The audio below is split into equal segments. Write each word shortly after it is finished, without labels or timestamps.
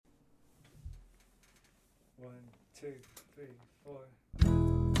One, two, three, four.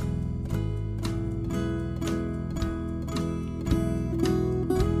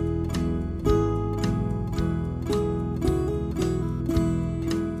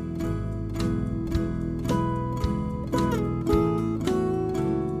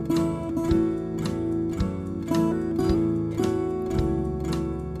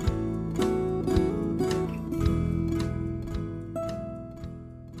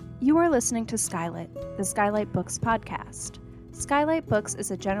 You are listening to Skylight, the Skylight Books podcast. Skylight Books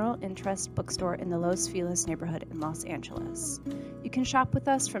is a general interest bookstore in the Los Feliz neighborhood in Los Angeles. You can shop with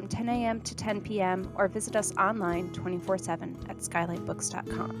us from 10 a.m. to 10 p.m. or visit us online 24/7 at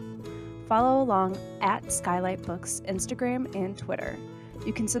skylightbooks.com. Follow along at Skylight Books Instagram and Twitter.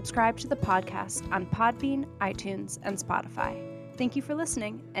 You can subscribe to the podcast on Podbean, iTunes, and Spotify. Thank you for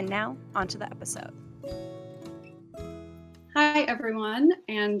listening, and now on to the episode. Hi, everyone,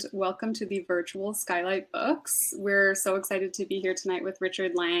 and welcome to the virtual Skylight Books. We're so excited to be here tonight with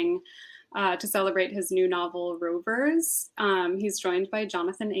Richard Lang to celebrate his new novel, Rovers. He's joined by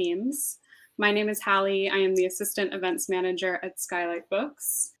Jonathan Ames. My name is Hallie. I am the Assistant Events Manager at Skylight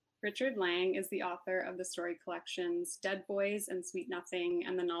Books. Richard Lang is the author of the story collections Dead Boys and Sweet Nothing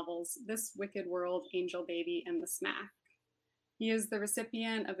and the novels This Wicked World, Angel Baby, and The Smack. He is the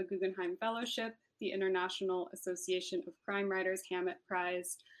recipient of a Guggenheim Fellowship, the International Association of Crime Writers Hammett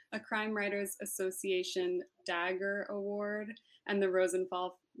Prize, a Crime Writers Association Dagger Award, and the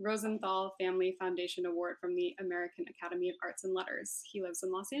Rosenthal Family Foundation Award from the American Academy of Arts and Letters. He lives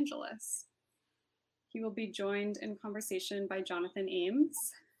in Los Angeles. He will be joined in conversation by Jonathan Ames.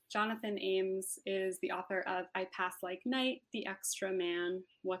 Jonathan Ames is the author of I Pass Like Night, The Extra Man,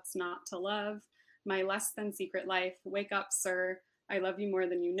 What's Not to Love, My Less Than Secret Life, Wake Up, Sir, I Love You More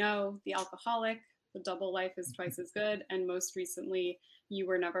Than You Know, The Alcoholic, The Double Life is Twice as Good, and most recently, You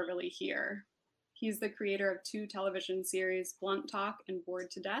Were Never Really Here. He's the creator of 2 television series, Blunt Talk and Bored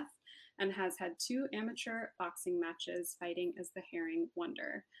to Death, and has had 2 amateur boxing matches fighting as the Herring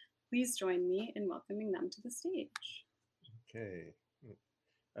Wonder. Please join me in welcoming them to the stage. Okay.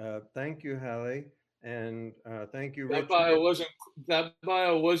 Thank you, Hallie, and thank you, That Richard.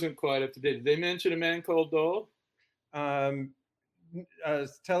 bio wasn't quite up to date. Did they mention a man called Dahl?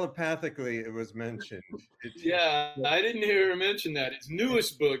 Telepathically, it was mentioned. Yeah, I didn't hear her mention that. His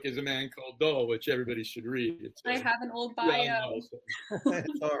newest book is A Man Called Dahl, which everybody should read. I have an old bio.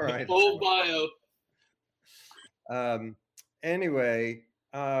 It's all right. Old bio. Anyway,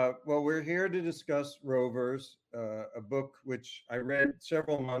 well, we're here to discuss Rovers, a book which I read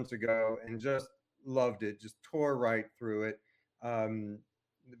several months ago and just loved it, just tore right through it.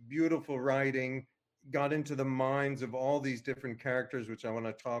 Beautiful writing, got into the minds of all these different characters, which I want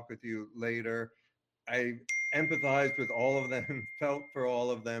to talk with you later. I empathized with all of them, felt for all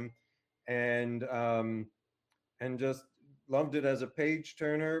of them, and just loved it as a page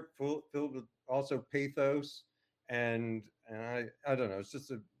turner, filled with also pathos, and I don't know, it's just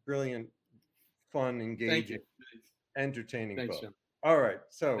a brilliant, fun, engaging, entertaining Thanks, book. Jim. All right,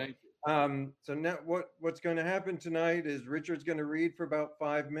 so Thank you. so now what's going to happen tonight is Richard's going to read for about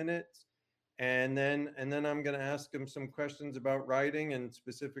 5 minutes, and then I'm going to ask him some questions about writing and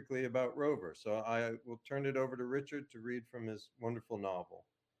specifically about Rover. So I will turn it over to Richard to read from his wonderful novel.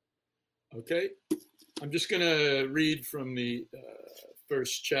 Okay. I'm just going to read from the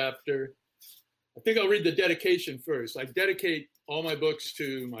first chapter. I think I'll read the dedication first. I dedicate all my books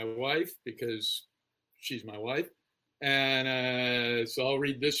to my wife because she's my wife. And so I'll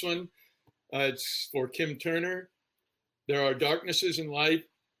read this one. It's for Kim Turner. There are darknesses in life,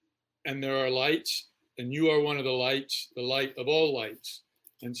 and there are lights, and you are one of the lights, the light of all lights.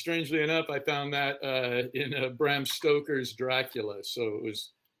 And strangely enough, I found that in Bram Stoker's Dracula. So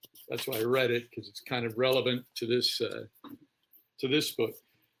that's why I read it, because it's kind of relevant to this book.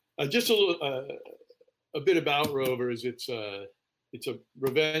 Just a bit about Rovers. It's a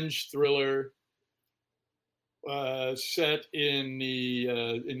revenge thriller set in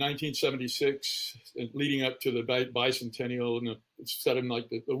 1976, leading up to the bicentennial, and it's set in like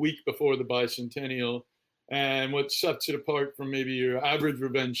the week before the bicentennial. And what sets it apart from maybe your average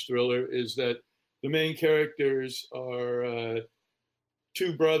revenge thriller is that the main characters are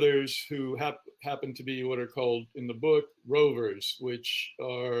 2 brothers who happen to be what are called in the book rovers, which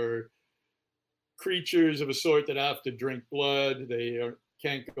are creatures of a sort that have to drink blood. They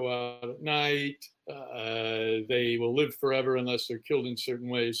can't go out at night. They will live forever unless they're killed in certain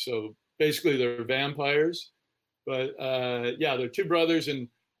ways. So basically they're vampires. But yeah, they're 2 brothers, and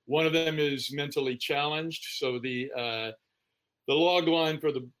one of them is mentally challenged. So the log line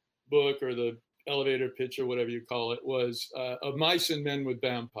for the book, or the elevator pitch, or whatever you call it, was of mice and men with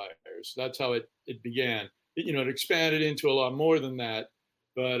vampires. That's how it began. it expanded into a lot more than that.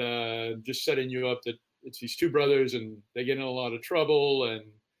 But just setting you up that it's these two brothers and they get in a lot of trouble,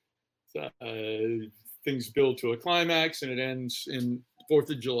 and things build to a climax, and it ends in 4th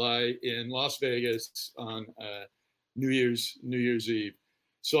of July in Las Vegas on New Year's Eve.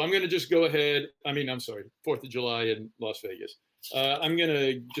 So I'm going to just go ahead. 4th of July in Las Vegas. I'm going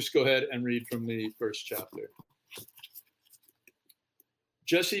to just go ahead and read from the first chapter.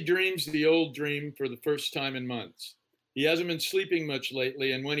 Jesse dreams the old dream for the first time in months. He hasn't been sleeping much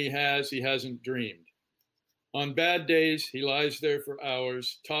lately, and when he hasn't dreamed. On bad days, he lies there for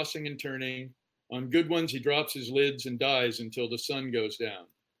hours, tossing and turning. On good ones, he drops his lids and dies until the sun goes down.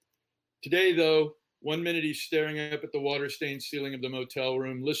 Today, though, one minute he's staring up at the water-stained ceiling of the motel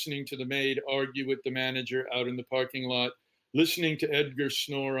room, listening to the maid argue with the manager out in the parking lot, listening to Edgar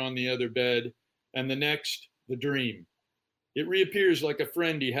snore on the other bed, and the next, the dream. It reappears like a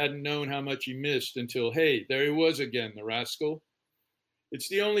friend he hadn't known how much he missed until, hey, there he was again, the rascal. It's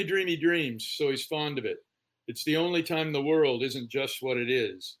the only dream he dreams, so he's fond of it. It's the only time the world isn't just what it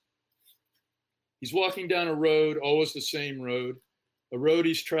is. He's walking down a road, always the same road, a road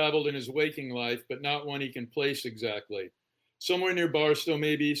he's traveled in his waking life, but not one he can place exactly. Somewhere near Barstow,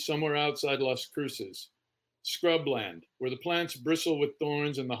 maybe, somewhere outside Las Cruces. Scrubland, where the plants bristle with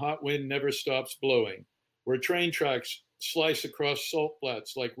thorns and the hot wind never stops blowing, where train tracks slice across salt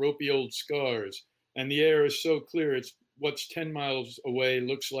flats like ropey old scars, and the air is so clear it's what's 10 miles away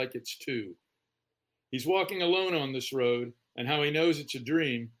looks like it's 2. He's walking alone on this road, and how he knows it's a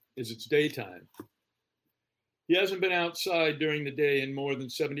dream is it's daytime. He hasn't been outside during the day in more than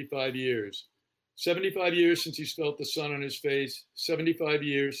 75 years. 75 years since he's felt the sun on his face, 75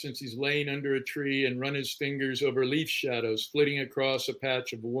 years since he's lain under a tree and run his fingers over leaf shadows flitting across a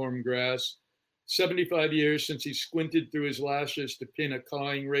patch of warm grass, 75 years since he squinted through his lashes to pin a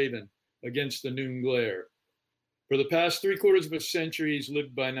cawing raven against the noon glare. For the past 3/4 of a century, he's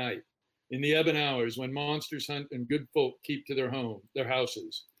lived by night, in the ebon hours when monsters hunt and good folk keep to their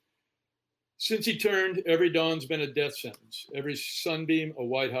houses. Since he turned, every dawn's been a death sentence, every sunbeam a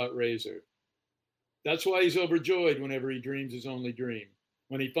white-hot razor. That's why he's overjoyed whenever he dreams his only dream,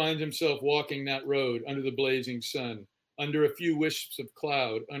 when he finds himself walking that road under the blazing sun, under a few wisps of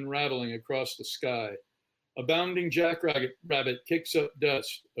cloud unraveling across the sky. A bounding jackrabbit kicks up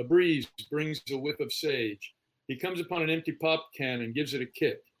dust. A breeze brings a whiff of sage. He comes upon an empty pop can and gives it a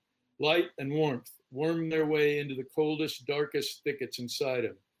kick. Light and warmth worm their way into the coldest, darkest thickets inside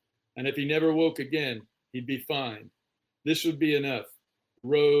him. And if he never woke again, he'd be fine. This would be enough. The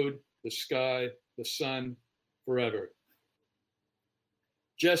road, the sky, the sun, forever.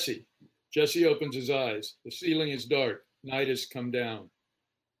 Jesse opens his eyes. The ceiling is dark. Night has come down.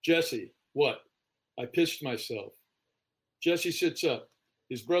 Jesse, what? I pissed myself. Jesse sits up.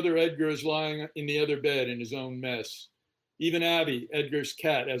 His brother Edgar is lying in the other bed in his own mess. Even Abby, Edgar's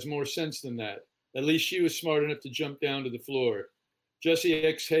cat, has more sense than that. At least she was smart enough to jump down to the floor. Jesse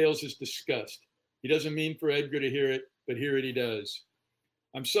exhales his disgust. He doesn't mean for Edgar to hear it, but hear it he does.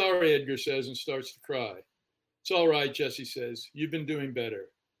 I'm sorry, Edgar says and starts to cry. It's all right, Jesse says. You've been doing better.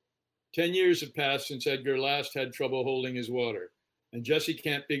 10 years have passed since Edgar last had trouble holding his water, and Jesse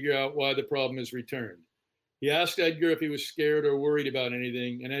can't figure out why the problem has returned. He asked Edgar if he was scared or worried about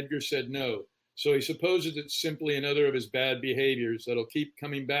anything, and Edgar said no, so he supposes it's simply another of his bad behaviors that'll keep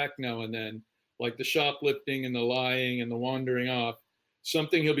coming back now and then, like the shoplifting and the lying and the wandering off,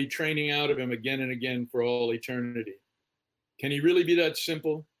 something he'll be training out of him again and again for all eternity. Can he really be that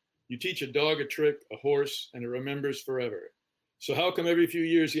simple? You teach a dog a trick, a horse, and it remembers forever. So how come every few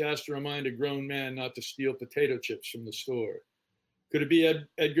years he has to remind a grown man not to steal potato chips from the store? Could it be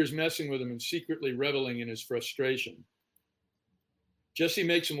Edgar's messing with him and secretly reveling in his frustration? Jesse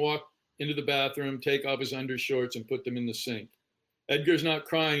makes him walk into the bathroom, take off his undershorts, and put them in the sink. Edgar's not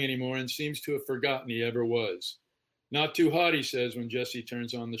crying anymore and seems to have forgotten he ever was. Not too hot, he says when Jesse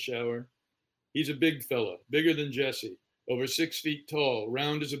turns on the shower. He's a big fella, bigger than Jesse, over 6 feet tall,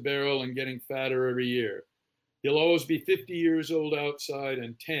 round as a barrel and getting fatter every year. He'll always be 50 years old outside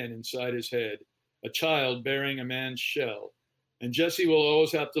and 10 inside his head, a child bearing a man's shell. And Jesse will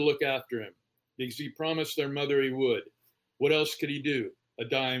always have to look after him, because he promised their mother he would. What else could he do? A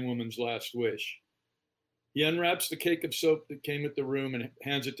dying woman's last wish. He unwraps the cake of soap that came with the room and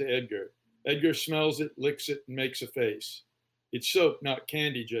hands it to Edgar. Edgar smells it, licks it, and makes a face. It's soap, not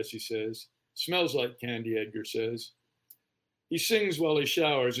candy, Jesse says. Smells like candy, Edgar says. He sings while he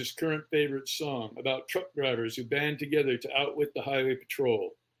showers his current favorite song about truck drivers who band together to outwit the highway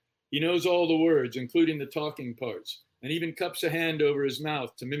patrol. He knows all the words, including the talking parts, and even cups a hand over his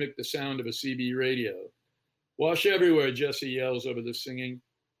mouth to mimic the sound of a CB radio. Wash everywhere, Jesse yells over the singing.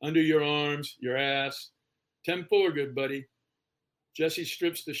 Under your arms, your ass. 10-4, good buddy. Jesse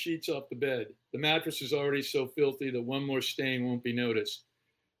strips the sheets off the bed. The mattress is already so filthy that one more stain won't be noticed.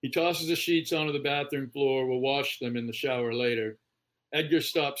 He tosses the sheets onto the bathroom floor. We'll wash them in the shower later. Edgar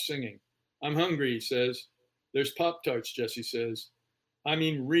stops singing. I'm hungry, he says. There's Pop-Tarts, Jesse says. I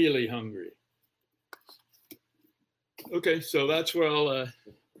mean, really hungry. Okay, so that's where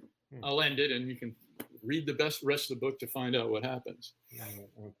I'll end it, and you can read the rest of the book to find out what happens.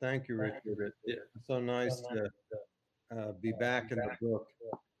 Well, thank you, Richard. It's so nice to be back in the book.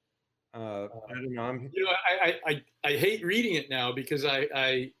 I don't know. I hate reading it now because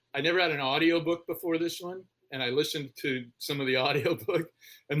I never had an audiobook before this one, and I listened to some of the audiobook,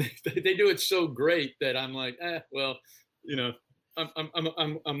 and they do it so great that I'm like, well,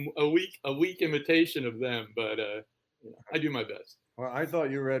 I'm a weak imitation of them, but I do my best. Well, I thought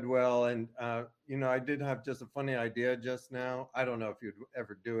you read well, and I did have just a funny idea just now. I don't know if you'd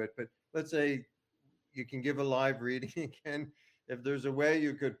ever do it, but let's say you can give a live reading again. If there's a way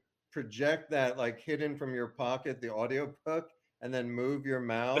you could project that, like hidden from your pocket, the audiobook, and then move your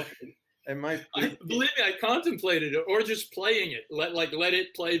mouth, it might. Believe me, I contemplated it, or just playing it. Let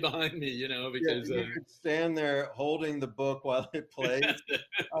it play behind me, because you could stand there holding the book while it plays. I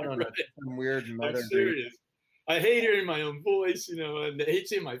don't know, some weird meta. I'm serious. I hate hearing my own voice, and I hate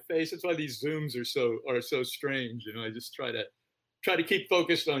seeing my face. That's why these Zooms are so strange. I just try to keep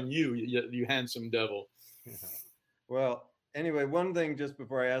focused on you handsome devil. Yeah. Well, anyway, one thing just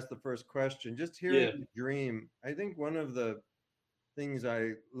before I ask the first question, just hearing the dream, I think one of the things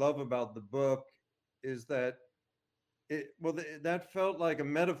I love about the book is that that felt like a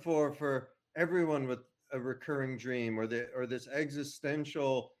metaphor for everyone with a recurring dream or this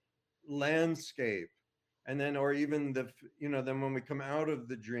existential landscape. And then, or even then when we come out of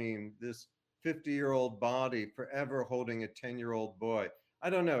the dream, this 50-year-old body forever holding a 10-year-old boy. I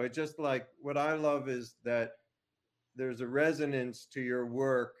don't know. It's just like, what I love is that there's a resonance to your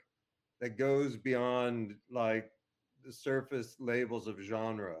work that goes beyond like the surface labels of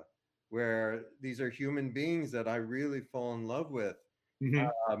genre, where these are human beings that I really fall in love with.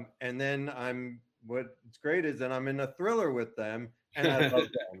 Mm-hmm. And then what's great is that I'm in a thriller with them and I love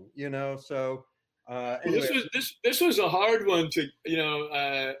them, so. Anyway. This was a hard one to, in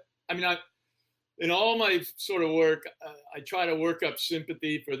all my sort of work, I try to work up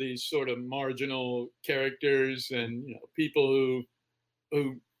sympathy for these sort of marginal characters and, people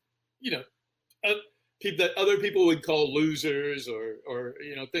who people that other people would call losers or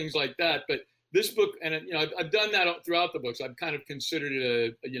things like that. But this book, and I've done that throughout the books. I've kind of considered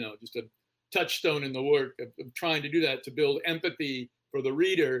it just a touchstone in the work of trying to do that, to build empathy for the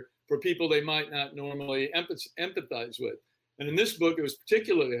reader, for people they might not normally empathize with. And in this book, it was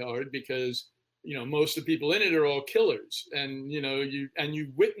particularly hard because, most of the people in it are all killers. And, you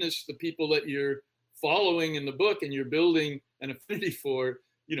witness the people that you're following in the book and you're building an affinity for,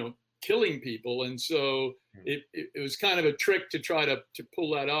 killing people. And so it was kind of a trick to try to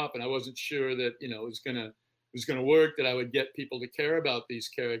pull that off. And I wasn't sure that, it was going to work, that I would get people to care about these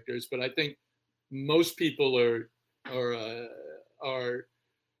characters. But I think most people are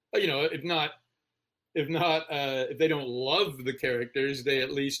if they don't love the characters, they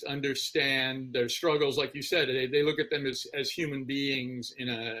at least understand their struggles. Like you said, they look at them as human beings in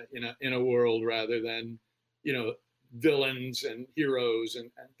a world rather than, villains and heroes and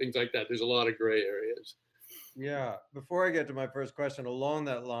things like that. There's a lot of gray areas. Yeah. Before I get to my first question, along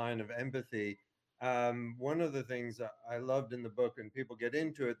that line of empathy, one of the things I loved in the book, and people get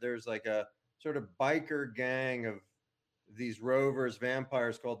into it, there's like a sort of biker gang of these rovers,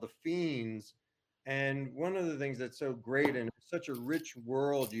 vampires called the Fiends. And one of the things that's so great and such a rich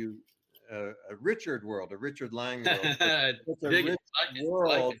world, a Richard Lang world, it's a rich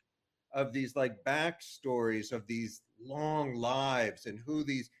world of these like backstories of these long lives and who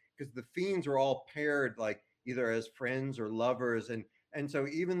because the Fiends are all paired like either as friends or lovers. And so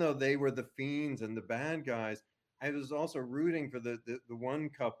even though they were the Fiends and the bad guys, I was also rooting for the one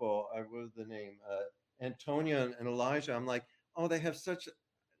couple, what was the name? Antonia and Elijah. I'm like, oh,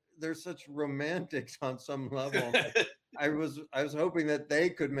 they're such romantics on some level. I was hoping that they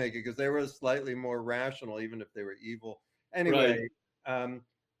could make it because they were slightly more rational, even if they were evil. Anyway, right.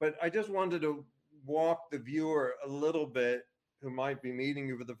 But I just wanted to walk the viewer a little bit who might be meeting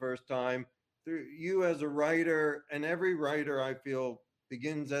you for the first time through you as a writer, and every writer I feel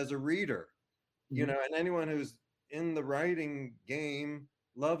begins as a reader, and anyone who's in the writing game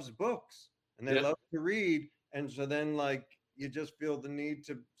loves books and they love to read. And so then like, you just feel the need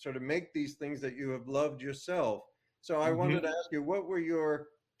to sort of make these things that you have loved yourself. So I wanted to ask you, what were your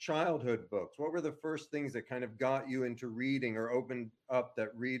childhood books? What were the first things that kind of got you into reading or opened up that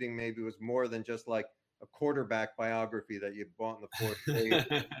reading maybe was more than just like a quarterback biography that you bought in the fourth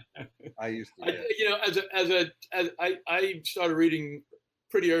grade. I used to get. You know, I started reading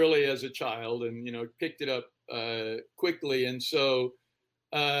pretty early as a child, and you know, picked it up quickly, and so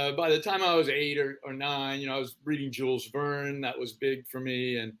by the time I was 8 or 9, you know, I was reading Jules Verne. That was big for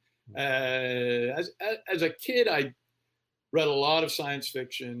me, and as a kid, I read a lot of science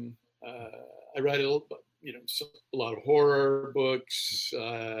fiction. I read a lot of horror books.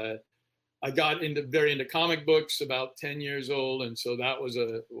 I got very into comic books about 10 years old, and so that was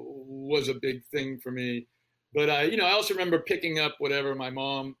a big thing for me. But you know, I also remember picking up whatever my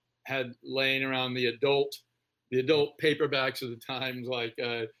mom had laying around, the adult paperbacks of the times. Like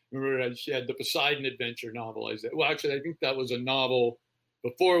remember she had the Poseidon Adventure novelized. Well, actually, I think that was a novel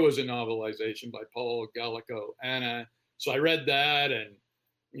before it was a novelization by Paul Gallico, and so I read that, and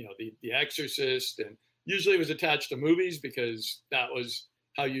you know, the Exorcist, and usually it was attached to movies because that was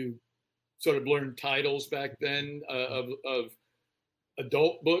how you sort of learned titles back then of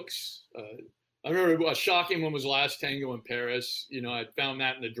adult books. I remember a shocking one was Last Tango in Paris. You know, I found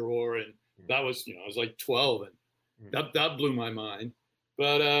that in the drawer, and that was, you know, I was like 12, and that blew my mind.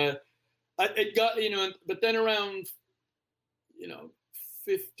 But it got, you know, but then around, you know,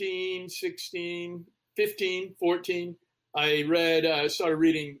 15, 16, 15, 14, I started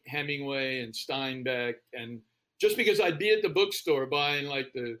reading Hemingway and Steinbeck, and just because I'd be at the bookstore buying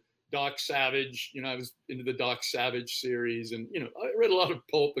like the Doc Savage, you know, I was into the Doc Savage series, and, you know, I read a lot of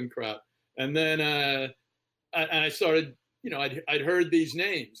pulp and crap. And then I started, you know, I'd heard these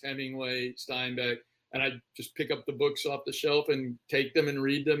names, Hemingway, Steinbeck, and I'd just pick up the books off the shelf and take them and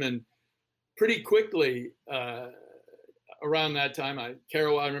read them. And pretty quickly, around that time, I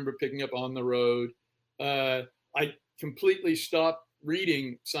remember picking up On the Road. I completely stopped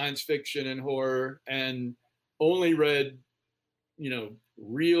reading science fiction and horror and only read, you know,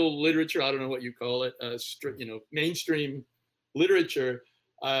 real literature. I don't know what you call it, you know, mainstream literature,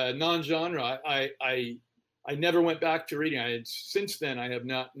 non-genre. I never went back to reading. Since then I have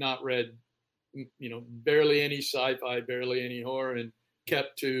not read, you know, barely any sci-fi, barely any horror, and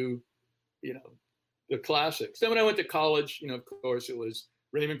kept to, you know, the classics. Then when I went to college, you know, of course it was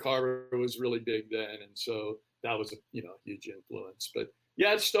Raymond Carver was really big then, and so that was a, you know, huge influence. But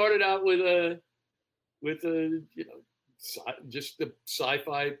yeah, it started out with a you know, just the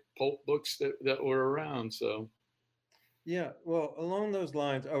sci-fi pulp books that were around. So yeah, well, along those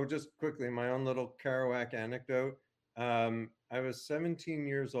lines, just quickly, my own little Kerouac anecdote. I was 17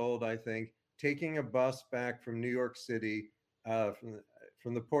 years old, I think, taking a bus back from New York City,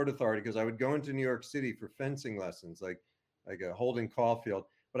 from the Port Authority, because I would go into New York City for fencing lessons, like a Holden Caulfield.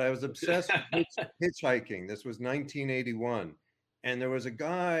 But I was obsessed with hitchhiking. This was 1981, and there was a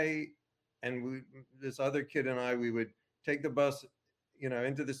guy, and this other kid and I, we would take the bus, you know,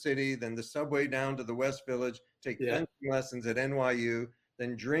 into the city, then the subway down to the West Village, take fencing lessons at NYU,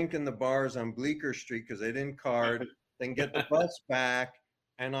 then drink in the bars on Bleecker Street because they didn't card, then get the bus back.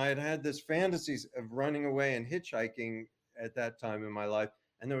 And I had this fantasies of running away and hitchhiking at that time in my life.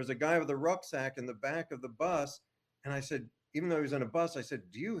 And there was a guy with a rucksack in the back of the bus. And I said, even though he was on a bus, I said,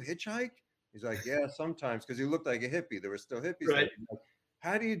 "Do you hitchhike?" He's like, "Yeah, sometimes," because he looked like a hippie. There were still hippies. Right. Like,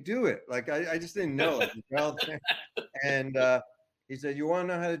 how do you do it? Like, I just didn't know. And he said, "You want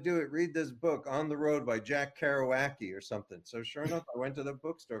to know how to do it? Read this book, On the Road by Jack Kerouac or something." So sure enough, I went to the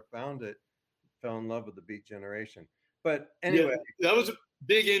bookstore, found it, fell in love with the Beat Generation. But anyway. Yeah, that was a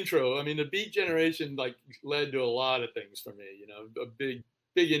big intro. I mean, the Beat Generation like led to a lot of things for me, you know, a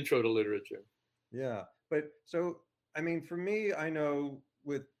big intro to literature. Yeah. But so, I mean, for me, I know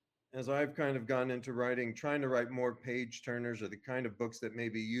as I've kind of gone into writing, trying to write more page turners, or the kind of books that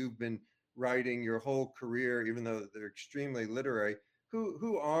maybe you've been writing your whole career, even though they're extremely literary,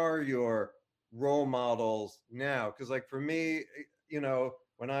 who are your role models now? Because like for me, you know,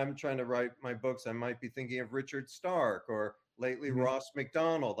 when I'm trying to write my books, I might be thinking of Richard Stark, or lately Ross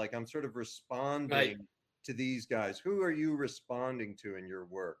MacDonald. Like I'm sort of responding to these guys. Who are you responding to in your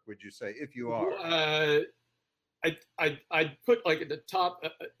work, would you say, if you are? I'd put like at the top,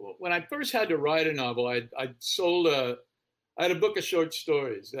 when I first had to write a novel, I had a book of short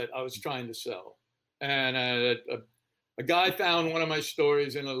stories that I was trying to sell. And a guy found one of my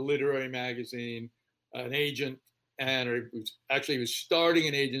stories in a literary magazine, an agent, and he was starting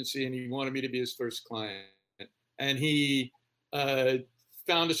an agency, and he wanted me to be his first client. And he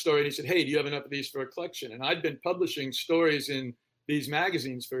found a story, and he said, "Hey, do you have enough of these for a collection?" And I'd been publishing stories in these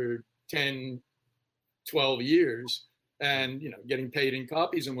magazines for 10, 12 years, and, you know, getting paid in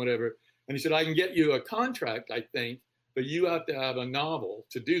copies and whatever. And he said, "I can get you a contract, I think, but you have to have a novel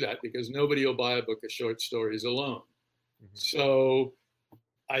to do that, because nobody will buy a book of short stories alone." Mm-hmm. So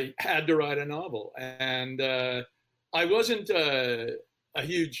I had to write a novel. And I wasn't a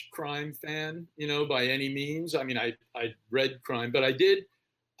huge crime fan, by any means. I mean, I read crime, but I did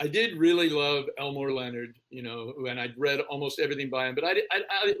really love Elmore Leonard, and I'd read almost everything by him, but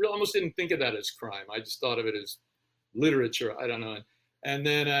I almost didn't think of that as crime. I just thought of it as literature. I don't know. And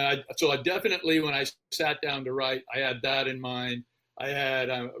then, so I definitely, when I sat down to write, I had that in mind. I had,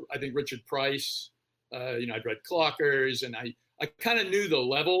 I think, Richard Price, I'd read Clockers, and I kind of knew the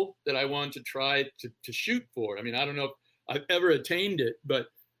level that I wanted to try to shoot for. I mean, I don't know if I've ever attained it, but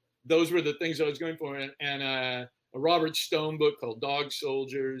those were the things I was going for. And a Robert Stone book called Dog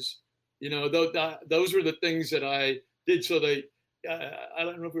Soldiers, those were the things that I did. So I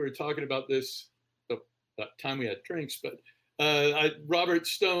don't know if we were talking about this the time we had drinks, but Robert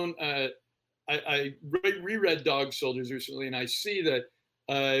Stone, I reread Dog Soldiers recently, and I see that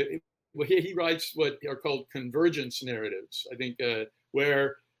he writes what are called convergence narratives. I think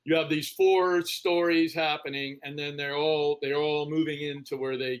where you have these 4 stories happening, and then they're all moving into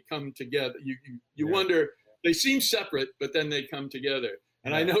where they come together. You wonder, they seem separate, but then they come together.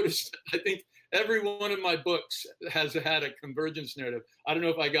 And I noticed, I think every one of my books has had a convergence narrative. I don't know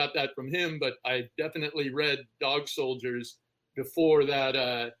if I got that from him, but I definitely read Dog Soldiers before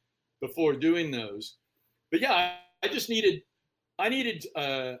that, before doing those. But yeah, I needed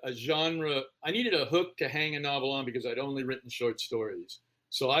a genre. I needed a hook to hang a novel on because I'd only written short stories.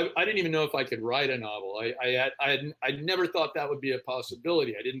 So I didn't even know if I could write a novel. I never thought that would be a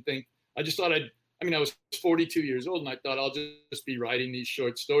possibility. I just thought I was 42 years old, and I thought I'll just be writing these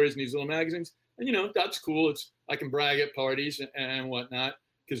short stories in these little magazines. And, that's cool. I can brag at parties and whatnot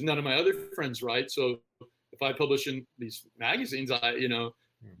because none of my other friends write. So if I publish in these magazines, I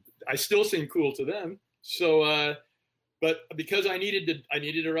still seem cool to them. So, but because I needed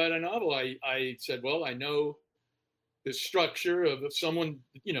to write a novel, I said, well, I know the structure of someone,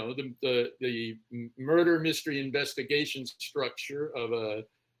 the murder mystery investigation structure of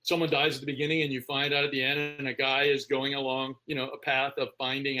someone dies at the beginning and you find out at the end, and a guy is going along, a path of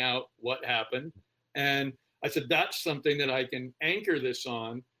finding out what happened. And I said, that's something that I can anchor this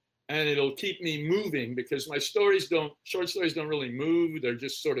on, and it'll keep me moving, because my short stories don't really move. They're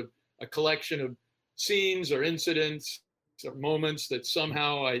just sort of a collection of scenes or incidents or moments that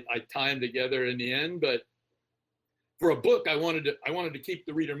somehow I tie them together in the end. But for a book, I wanted to keep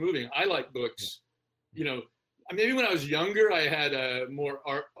the reader moving. I like books, maybe when I was younger, I had a more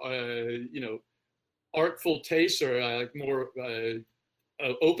artful taste, or like more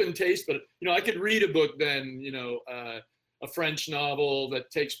open taste. But I could read a book then, a French novel that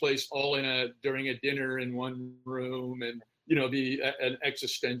takes place all during a dinner in one room, and be an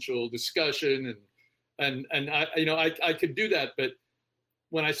existential discussion, and I could do that. But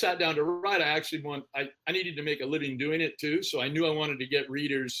when I sat down to write, I needed to make a living doing it too. So I knew I wanted to get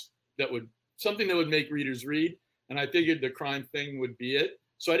readers something that would make readers read. And I figured the crime thing would be it.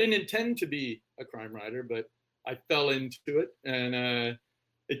 So I didn't intend to be a crime writer, but I fell into it, and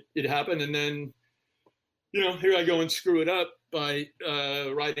it happened. And then, here I go and screw it up by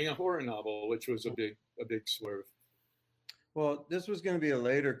writing a horror novel, which was a big swerve. Well, this was going to be a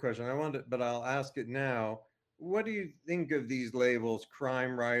later question. But I'll ask it now. What do you think of these labels,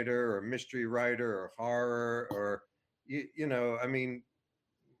 crime writer or mystery writer or horror, or,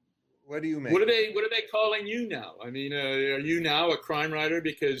 what do you make? What are they calling you now? I mean, are you now a crime writer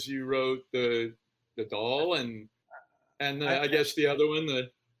because you wrote the Doll and I guess the other one,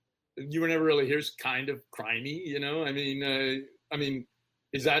 you were never really here's kind of crimey, I mean,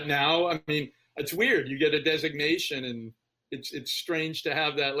 is that now? I mean, it's weird. You get a designation, and it's strange to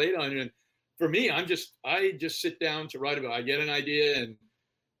have that laid on you. And for me, I just sit down to write about it. I get an idea, and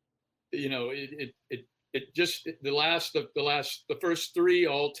the first 3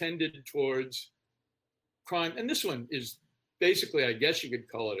 all tended towards crime, and this one is basically, I guess you could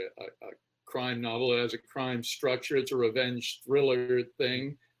call it a crime novel. It has a crime structure. It's a revenge thriller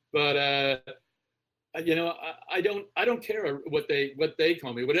thing, but I don't care what they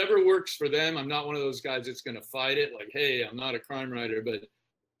call me. Whatever works for them. I'm not one of those guys that's going to fight it. Like, hey, I'm not a crime writer, but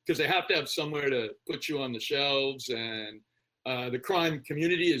because they have to have somewhere to put you on the shelves, and the crime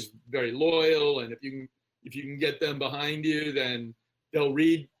community is very loyal, and if you can get them behind you, then they'll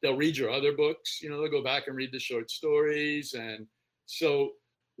read your other books. They'll go back and read the short stories, and so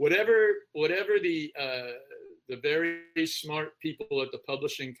whatever the very smart people at the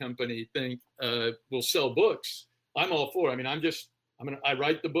publishing company think will sell books, I'm all for. I mean, I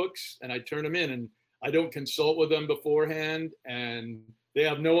write the books and I turn them in, and I don't consult with them beforehand, and they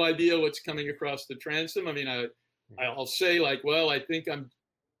have no idea what's coming across the transom. I mean, I'll say like, well, I think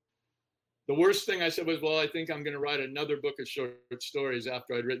the worst thing I said was, well, I think I'm going to write another book of short stories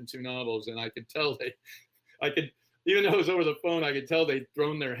after I'd written 2 novels. And I could tell even though it was over the phone, I could tell they'd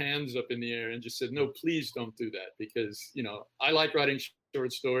thrown their hands up in the air and just said, no, please don't do that. Because, I like writing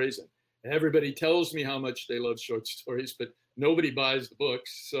short stories, and everybody tells me how much they love short stories, but nobody buys the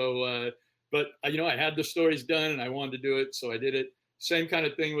books. So, but I had the stories done and I wanted to do it. So I did it. Same kind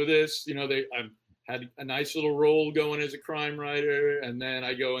of thing with this. I had a nice little role going as a crime writer. And then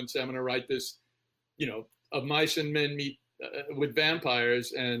I go and say, I'm going to write this, of mice and men meet with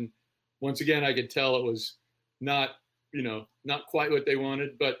vampires. And once again, I could tell it was not quite what they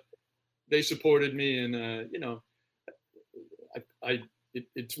wanted, but they supported me, and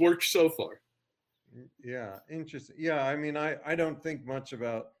it's worked so far. Yeah, interesting. Yeah, I mean, I don't think much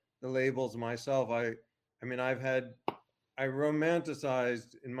about the labels myself. I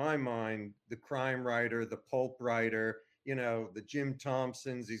romanticized in my mind the crime writer, the pulp writer, the Jim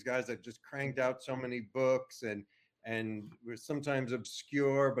Thompsons, these guys that just cranked out so many books and were sometimes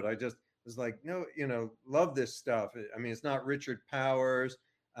obscure, but I just was like, no, love this stuff. I mean, it's not Richard Powers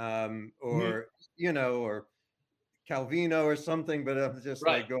or Calvino or something, but I'm just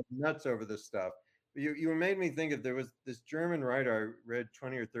Right. like going nuts over this stuff. You made me think of, there was this German writer I read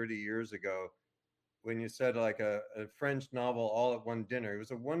 20 or 30 years ago when you said like a French novel all at one dinner. It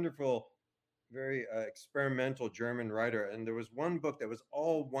was a wonderful, very experimental German writer. And there was one book that was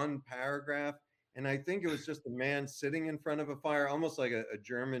all one paragraph. And I think it was just a man sitting in front of a fire, almost like a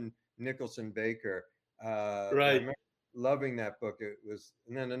German Nicholson Baker. I Right. remember loving that book. It was,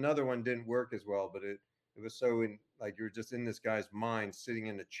 and then another one didn't work as well, but it was so like you were just in this guy's mind, sitting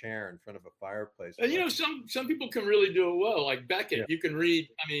in a chair in front of a fireplace. And some people can really do it well, like Beckett. Yeah. You can read.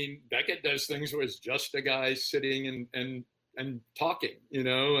 I mean, Beckett does things where it's just a guy sitting and talking,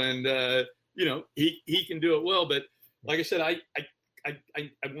 and he can do it well. But like I said, I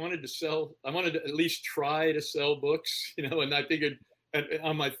wanted to sell. I wanted to at least try to sell books, and I figured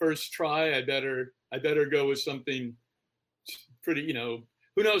on my first try, I better go with something pretty,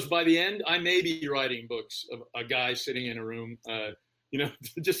 who knows, by the end, I may be writing books of a guy sitting in a room,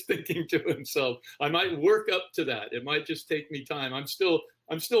 just thinking to himself. I might work up to that. It might just take me time. I'm still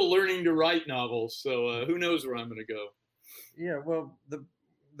learning to write novels. So who knows where I'm going to go. Yeah, well,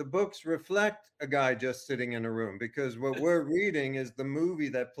 the books reflect a guy just sitting in a room, because what we're reading is the movie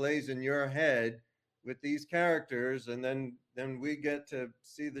that plays in your head with these characters, and then we get to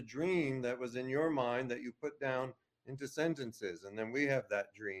see the dream that was in your mind that you put down into sentences, and then we have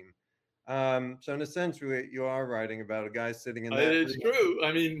that dream. So in a sense, you are writing about a guy sitting in that It's room. true.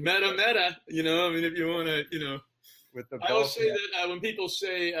 I mean, meta, if you want to, With the I always say that when people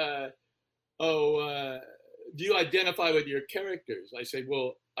say, do you identify with your characters? I say,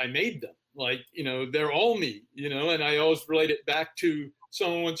 well, I made them. Like, they're all me, and I always relate it back to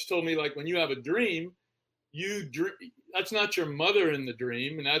someone once told me, like, when you have a dream, that's not your mother in the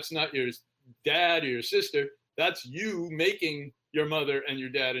dream, and that's not your dad or your sister. That's you making your mother and your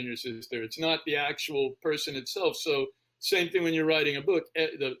dad and your sister. It's not the actual person itself. So same thing when you're writing a book.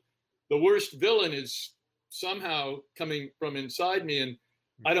 The worst villain is somehow coming from inside me, and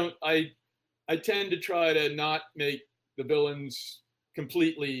I tend to try to not make the villains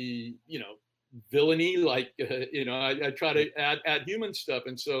completely, villainy. Like, I try to add human stuff,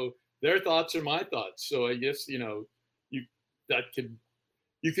 and so their thoughts are my thoughts. So I guess you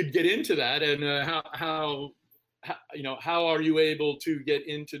could get into that, and how are you able to get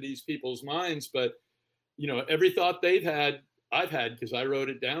into these people's minds? But every thought they've had, I've had, because I wrote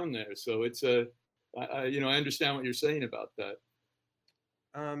it down there. So it's I understand what you're saying about that.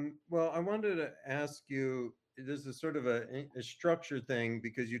 Well, I wanted to ask you, this is sort of a structure thing,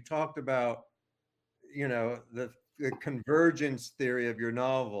 because you talked about, the convergence theory of your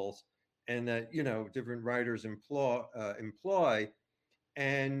novels, and that, different writers employ.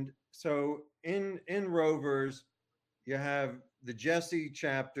 And so in Rovers, you have the Jesse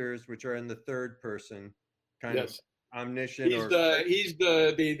chapters, which are in the third person, kind of omniscient. He's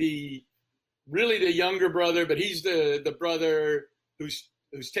the really the younger brother, but he's the brother who's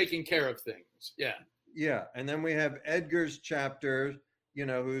taking care of things. Yeah. Yeah. And then we have Edgar's chapter,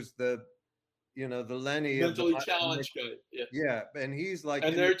 who's the Lenny. Mentally challenged guy. Yeah. Yeah. And he's like,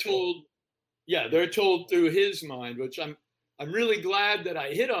 and they're told through his mind, which I'm really glad that I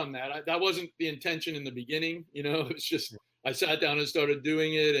hit on that. That wasn't the intention in the beginning. It's just, I sat down and started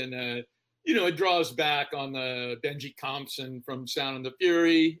doing it. And, it draws back on the Benji Compson from Sound and the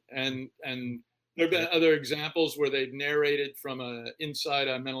Fury. And there have been other examples where they've narrated from inside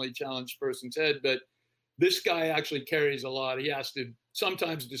a mentally challenged person's head. But this guy actually carries a lot. He has to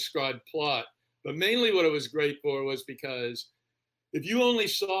sometimes describe plot. But mainly what it was great for was because if you only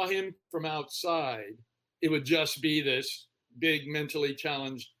saw him from outside, it would just be this big mentally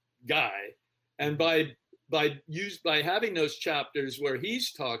challenged guy. And by having those chapters where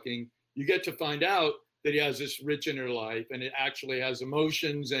he's talking, you get to find out that he has this rich inner life, and it actually has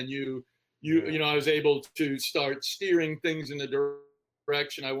emotions, and you know, I was able to start steering things in the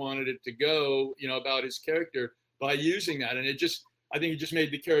direction I wanted it to go, you know, about his character by using that. And I think it just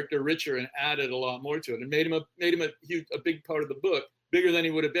made the character richer and added a lot more to it, and made him a big part of the book, bigger than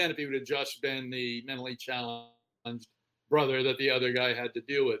he would have been if he would have just been the mentally challenged brother that the other guy had to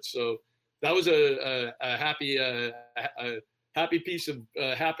deal with. So that was a happy piece of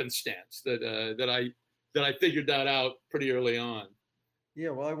happenstance that I figured that out pretty early on.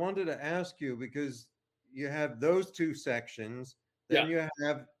 Yeah, well, I wanted to ask you, because you have those two sections, then you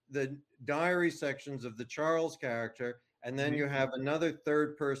have the diary sections of the Charles character, and then you have another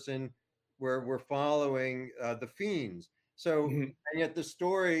third person where we're following the Fiends. So, and yet the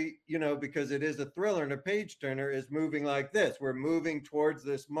story, you know, because it is a thriller and a page turner, is moving like this. We're moving towards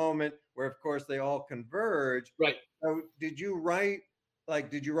this moment where, of course, they all converge. Right. So did you write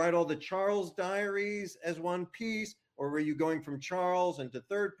all the Charles diaries as one piece, or were you going from Charles into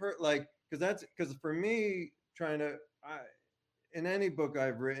third person? Like, because for me, in any book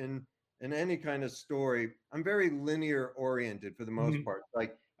I've written, in any kind of story, I'm very linear oriented for the most part.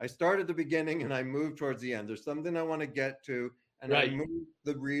 Like, I start at the beginning and I move towards the end. There's something I want to get to, and I move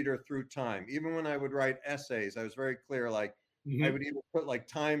the reader through time. Even when I would write essays, I was very clear. Like, I would even put like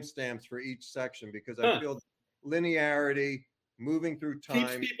timestamps for each section, because I feel linearity, moving through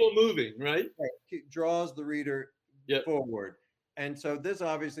time, keeps people moving, right? Draws the reader forward. And so this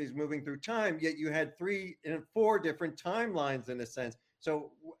obviously is moving through time, yet you had 4 different timelines in a sense.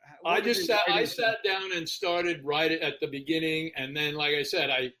 So I sat down and started right at the beginning, and then, like I said,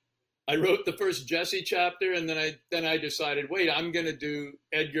 I wrote the first Jesse chapter, and then I decided, wait, I'm going to do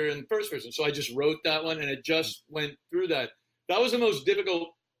Edgar in first person. So I just wrote that one, and it just went through that. That was the most difficult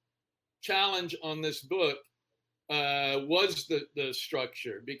challenge on this book, was the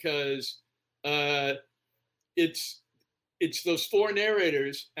structure, because it's those 4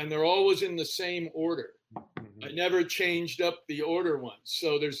 narrators, and they're always in the same order. I never changed up the order once.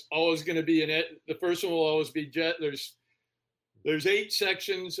 So there's always going to be the first one will always be there's 8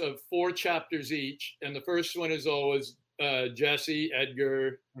 sections of 4 chapters each, and the first one is always Jesse,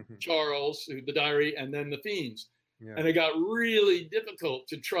 Edgar, Charles, the diary, and then the Fiends. And it got really difficult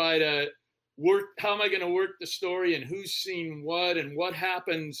to try to work. How am I going to work the story, and who's seen what, and what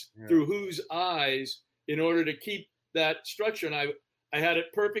happens through whose eyes, in order to keep that structure? And I had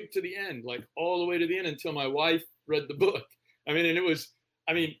it perfect to the end, like all the way to the end, until my wife read the book. I mean, and that was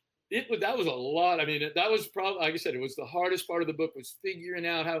a lot. I mean, that was probably, like I said, it was the hardest part of the book, was figuring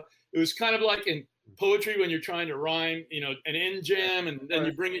out how. It was kind of like in poetry when you're trying to rhyme, you know, an end jam, and then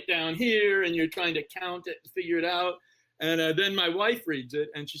you bring it down here, and you're trying to count it and figure it out. And then my wife reads it,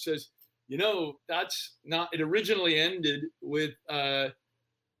 and she says, you know, that's not, it originally ended with the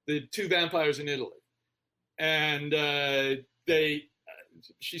 2 vampires in Italy. And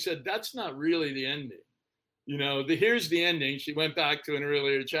she said, that's not really the ending. You know, here's the ending. She went back to an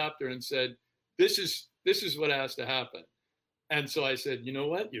earlier chapter and said, this is what has to happen. And so I said, you know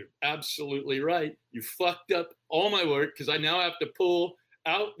what? You're absolutely right. You fucked up all my work, because I now have to pull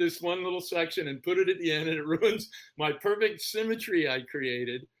out this one little section and put it at the end, and it ruins my perfect symmetry I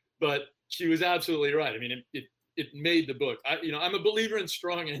created. But she was absolutely right. I mean, it made the book. I'm a believer in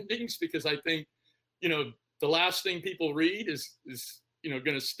strong endings, because I think, you know, the last thing people read is you know,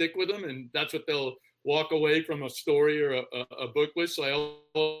 going to stick with them, and that's what they'll walk away from a story or a book with. So I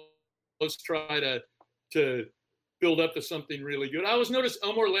always try to build up to something really good. I always notice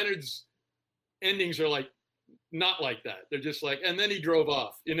Elmore Leonard's endings are like not like that. They're just like, and then he drove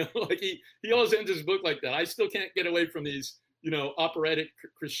off. You know, like he always ends his book like that. I still can't get away from these, you know, operatic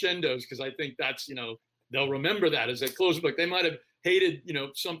crescendos, because I think that's, you know, they'll remember that as they close the book. They might have hated, you know,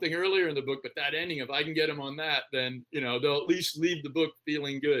 something earlier in the book, but that ending, if I can get them on that, then, you know, they'll at least leave the book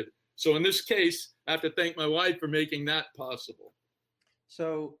feeling good. So in this case, I have to thank my wife for making that possible.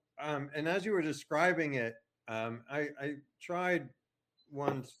 So, and as you were describing it, I tried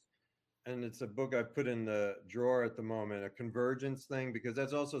once, and it's a book I put in the drawer at the moment, a convergence thing, because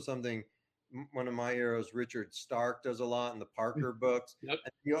that's also something one of my heroes, Richard Stark, does a lot in the Parker books. Yep.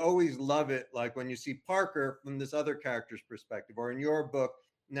 And you always love it, like when you see Parker from this other character's perspective, or in your book,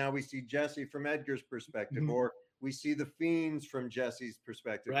 now we see Jesse from Edgar's perspective, or we see the Fiends from Jesse's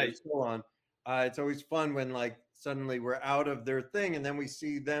perspective, and so on. It's always fun when, like, suddenly we're out of their thing, and then we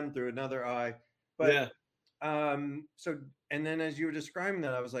see them through another eye. But so, and then as you were describing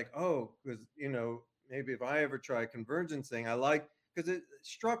that, I was like, oh, because, you know, maybe if I ever try a convergence thing, I like because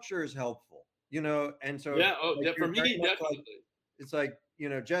structure is helpful, and so Yeah. Oh, like, yeah. For you're very me, much definitely. it's like,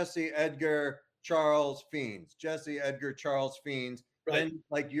 Jesse, Edgar, Charles, Fiennes, Jesse, Edgar, Charles, Fiennes. Right. Then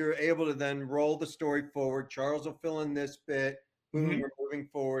like you're able to then roll the story forward. Charles will fill in this bit. Boom, Mhm. we're moving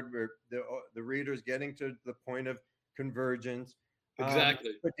forward. The reader's getting to the point of convergence.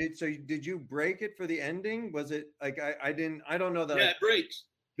 Exactly. But did you break it for the ending? Was it like I don't know that Yeah, it breaks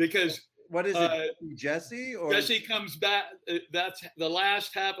because what is it, Jesse or Jesse comes back. That's the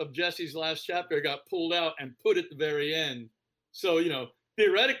last half of Jesse's last chapter got pulled out and put at the very end. So,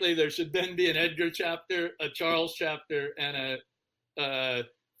 theoretically, there should then be an Edgar chapter, a Charles chapter, and a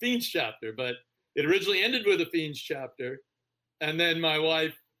Fiennes chapter. But it originally ended with a Fiennes chapter. And then my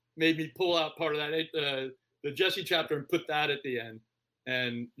wife made me pull out part of that, the Jesse chapter, and put that at the end.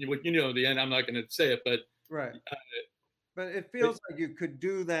 And the end, I'm not going to say it, but right. But it feels like you could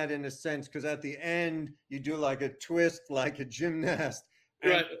do that in a sense, because at the end you do like a twist, like a gymnast,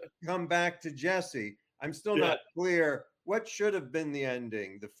 and right. come back to Jesse. I'm still not clear what should have been the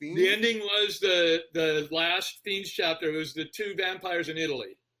ending. The Fiends? The ending was the last Fiennes chapter. It was the two vampires in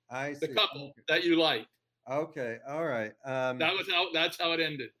Italy. I see. The couple that you liked. Okay, all right. That's how it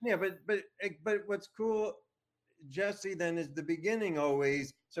ended. Yeah, but what's cool, Jesse, then is the beginning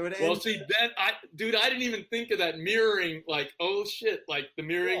always. So it ends. Well, see, then I didn't even think of that mirroring. Like, oh shit, like the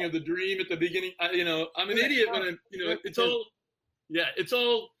mirroring of the dream at the beginning. I'm an idiot when I'm. It's all. Yeah, it's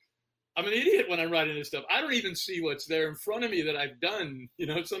all. I'm an idiot when I'm writing this stuff. I don't even see what's there in front of me that I've done.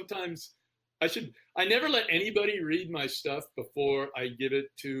 Sometimes I never let anybody read my stuff before I give it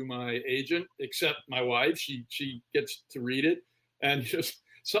to my agent, except my wife. She gets to read it, and just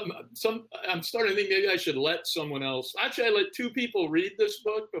I'm starting to think maybe I should let someone else. Actually, I let two people read this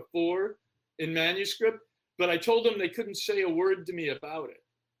book before in manuscript, but I told them they couldn't say a word to me about it.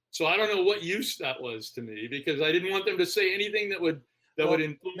 So I don't know what use that was to me, because I didn't want them to say anything that would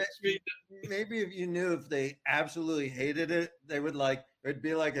influence me. Maybe if you knew if they absolutely hated it, they would it'd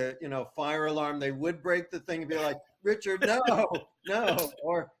be like a fire alarm. They would break the thing and be like, Richard, no,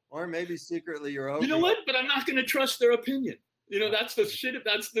 or maybe secretly you're hoping. You know what? But I'm not going to trust their opinion. That's the shit.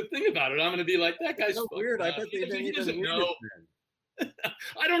 That's the thing about it. I'm going to be like, that guy's so weird. I bet they didn't even know.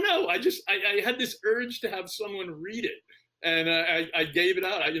 I don't know. I had this urge to have someone read it, and I gave it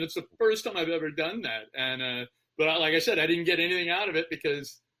out. It's the first time I've ever done that, and but like I said, I didn't get anything out of it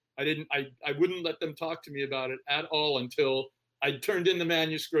because I wouldn't let them talk to me about it at all until I turned in the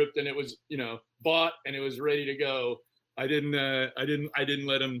manuscript and it was bought and it was ready to go. I didn't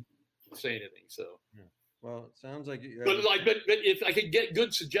let them say anything. So. Yeah. Well, it sounds like. But if I could get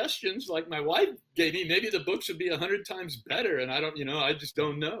good suggestions, like my wife gave me, maybe the books would be 100 times better. And I just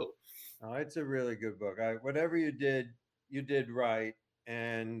don't know. Oh, it's a really good book. Whatever you did right.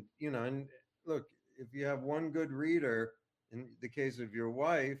 And and look, if you have one good reader, in the case of your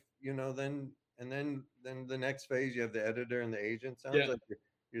wife, then the next phase you have the editor and the agent. Sounds like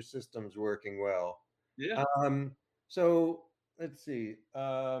your system's working well. Yeah. So let's see.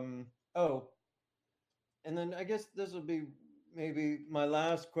 And then I guess this will be maybe my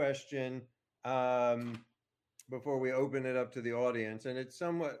last question before we open it up to the audience. And it's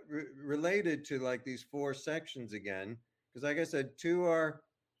somewhat related to like these 4 sections again, because like I said, 2 are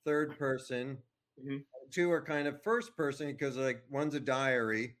third person, 2 are kind of first person, because like one's a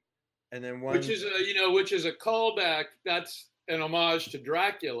diary, and then one, which is a callback. That's an homage to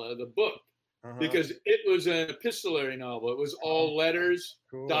Dracula, the book, because it was an epistolary novel. It was all letters,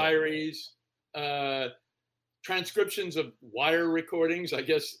 diaries, transcriptions of wire recordings. I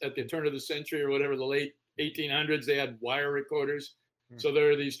guess at the turn of the century or whatever, the late 1800s, they had wire recorders. So there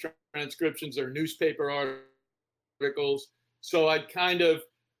are these transcriptions, there are newspaper articles. So I kind of,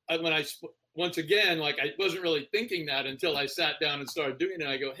 once again, like I wasn't really thinking that until I sat down and started doing it.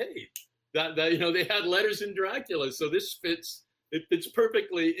 I go, hey, that they had letters in Dracula, so this fits. It fits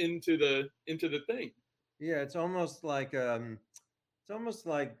perfectly into the thing. Yeah, it's almost like I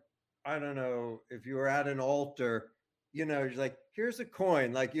don't know, if you were at an altar, you're like, here's a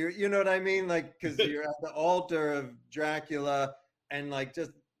coin, like you know what I mean, like because you're at the altar of Dracula, and like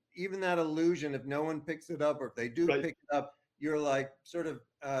just even that illusion, if no one picks it up, or if they do pick it up, you're like sort of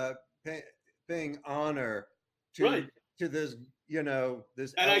paying honor to this,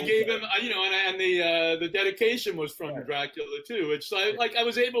 this. And I gave him, and the dedication was from Dracula too. It's like I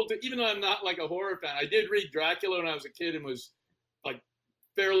was able to, even though I'm not like a horror fan, I did read Dracula when I was a kid and was like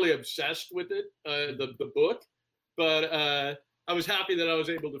fairly obsessed with it, the book. But I was happy that I was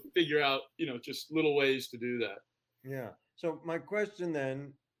able to figure out, just little ways to do that. Yeah. So my question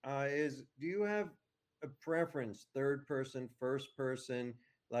then is, do you have a preference, third person, first person?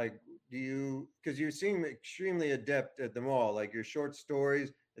 Like, do you, because you seem extremely adept at them all, like your short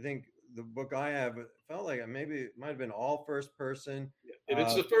stories. I think the book I have, it felt like maybe it might have been all first person. If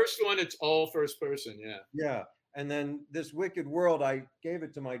it's the first one, it's all first person. Yeah. Yeah. And then this Wicked World, I gave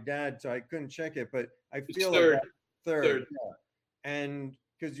it to my dad, so I couldn't check it, but I It's feel third. like third. Third. Yeah. And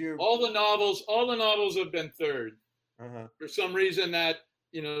because you're all the novels have been third. uh-huh. For some reason that,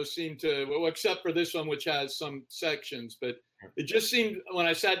 seemed to, well, except for this one, which has some sections, but it just seemed when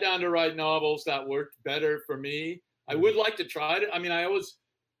I sat down to write novels that worked better for me. I would like to try it. I mean, I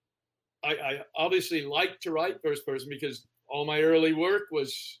obviously like to write first person because all my early work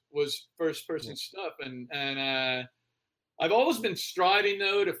was first person stuff. And I've always been striving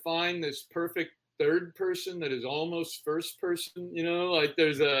though to find this perfect third person that is almost first person, like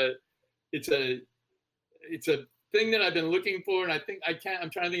it's a thing that I've been looking for. And I'm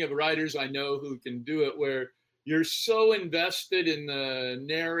trying to think of writers I know who can do it, where you're so invested in the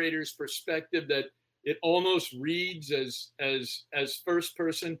narrator's perspective that it almost reads as first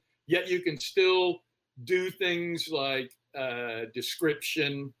person, yet you can still do things like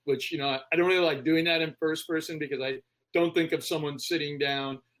description, which, I don't really like doing that in first person because I don't think of someone sitting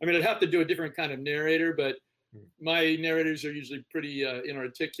down. I mean, I'd have to do a different kind of narrator, but my narrators are usually pretty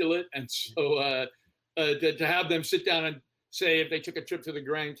inarticulate. And so to have them sit down and say if they took a trip to the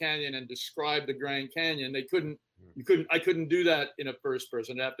Grand Canyon and describe the Grand Canyon, I couldn't do that in a first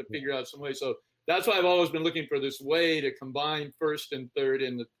person. I'd have to figure out some way. So that's why I've always been looking for this way to combine first and third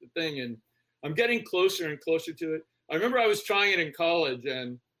in the thing. And I'm getting closer and closer to it. I remember I was trying it in college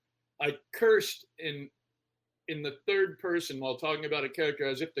and I cursed in the third person while talking about a character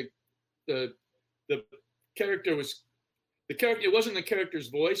as if the character was the character. It wasn't the character's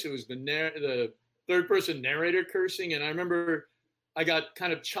voice. It was the third person narrator cursing. And I remember I got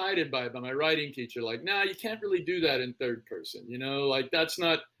kind of chided by my writing teacher, like, nah, you can't really do that in third person. Like that's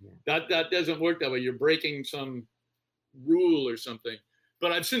not, that doesn't work that way. You're breaking some rule or something.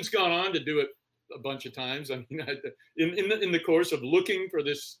 But I've since gone on to do it a bunch of times. I mean, in the course of looking for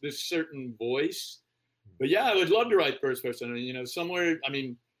this certain voice. But yeah, I would love to write first person. Somewhere, I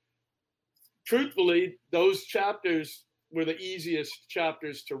mean, truthfully, those chapters were the easiest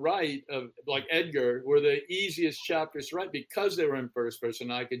chapters to write, like Edgar, were the easiest chapters to write because they were in first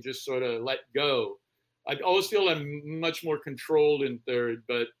person. I could just sort of let go. I always feel I'm much more controlled in third,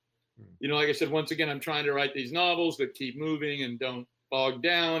 but like I said, once again, I'm trying to write these novels that keep moving and don't bog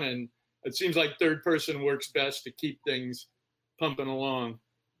down. And it seems like third person works best to keep things pumping along.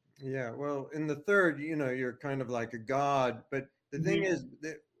 Yeah, well, in the third, you're kind of like a god. But the thing is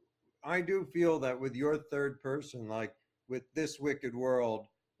that I do feel that with your third person, like with This Wicked World,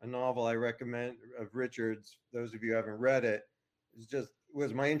 a novel I recommend of Richard's, those of you who haven't read it,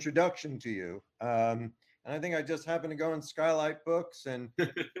 was my introduction to you. And I think I just happened to go in Skylight Books and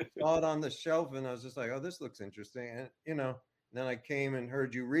saw it on the shelf, and I was just like, oh, this looks interesting. And, then I came and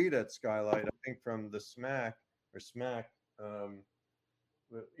heard you read at Skylight, I think from the Smack. The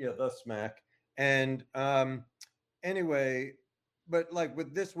Smack. And anyway, but like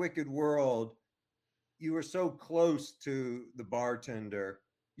with This Wicked World, you were so close to the bartender,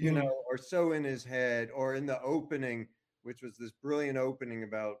 or so in his head, or in the opening, which was this brilliant opening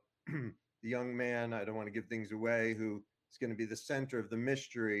about the young man, I don't want to give things away, who is going to be the center of the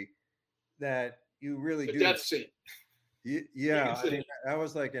mystery, that you really do. Death scene. Yeah, I mean, that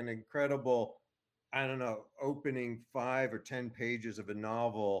was like an incredible, I don't know, opening 5 or 10 pages of a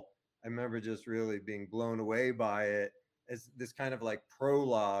novel. I remember just really being blown away by it as this kind of like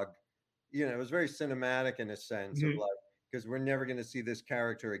prologue. It was very cinematic in a sense of like, because we're never going to see this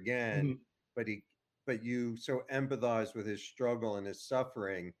character again, but you so empathize with his struggle and his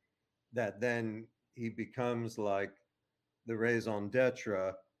suffering that then he becomes like the raison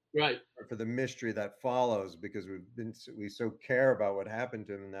d'etre, right, for the mystery that follows, because we so care about what happened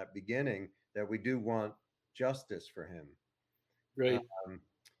to him in that beginning that we do want justice for him. Right.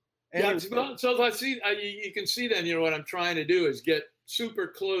 Anyway, so I see. You can see then. What I'm trying to do is get super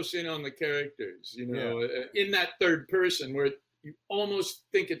close in on the characters. In that third person where you almost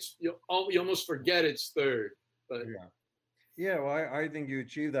think you almost forget it's third. But well, I think you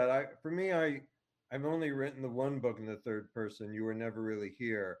achieved that. For me, I've only written the one book in the third person. You Were Never Really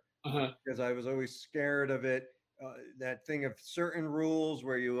Here, because I was always scared of it. That thing of certain rules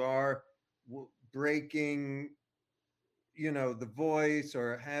where you are breaking, the voice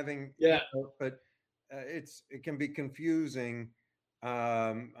or having, but it can be confusing.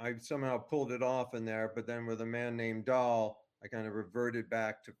 I somehow pulled it off in there, but then with A Man Named Doll, I kind of reverted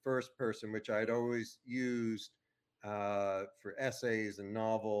back to first person, which I'd always used for essays and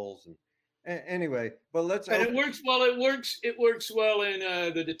novels. And Anyway, but let's. And it works well. It works well in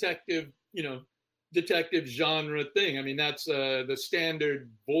the detective genre thing. I mean, that's the standard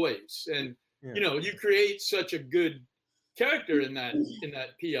voice, and you create such a good character in that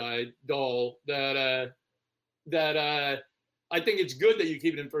PI doll that I think it's good that you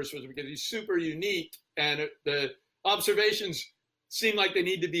keep it in first person because he's super unique, and the observations seem like they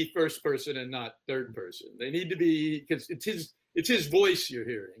need to be first person and not third person. They need to be, because it's his voice you're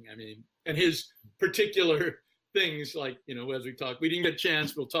hearing. I mean, and his particular things, like, as we talk, we didn't get a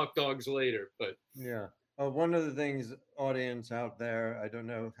chance, we'll talk dogs later, but yeah. One of the things, audience out there, I don't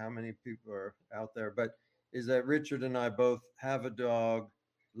know how many people are out there, but is that Richard and I both have a dog,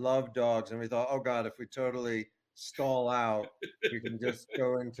 love dogs, and we thought, oh God, if we totally stall out, we can just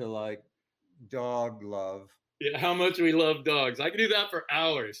go into like dog love. Yeah, how much we love dogs. I can do that for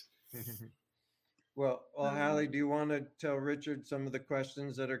hours. Well, Hallie, do you want to tell Richard some of the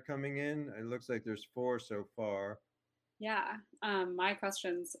questions that are coming in? It looks like there's 4 so far. Yeah, my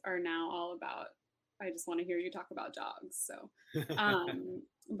questions are now all about, I just want to hear you talk about dogs. So,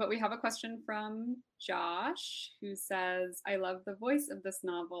 but we have a question from Josh who says, I love the voice of this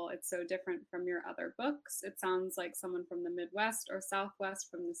novel. It's so different from your other books. It sounds like someone from the Midwest or Southwest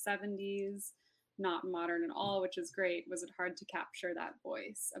from the 70s. Not modern at all, which is great. Was it hard to capture that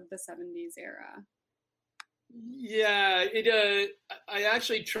voice of the 70s era? Yeah, I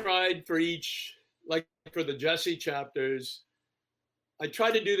actually tried for each, like for the Jesse chapters, I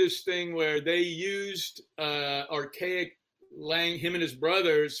tried to do this thing where they used archaic him and his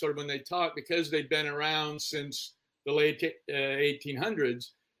brothers, sort of when they talk, because they'd been around since the late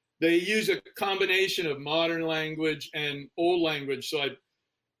 1800s, they use a combination of modern language and old language. So a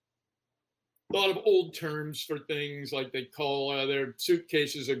lot of old terms for things, like they call their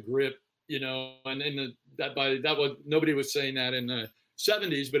suitcases a grip, and in that was, nobody was saying that in the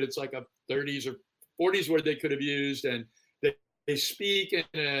 70s, but it's like a 30s or 40s word they could have used. And they speak in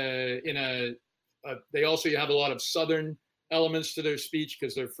a they also have a lot of Southern elements to their speech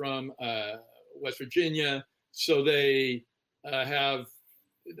because they're from West Virginia. So they I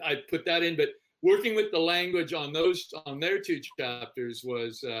put that in, but working with the language on their 2 chapters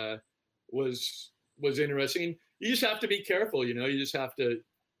was interesting. You just have to be careful, you just have to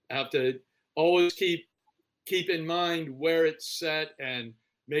always keep in mind where it's set and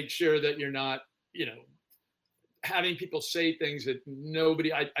make sure that you're not, having people say things that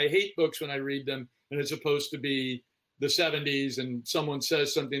nobody, I hate books when I read them and it's supposed to be the 70s and someone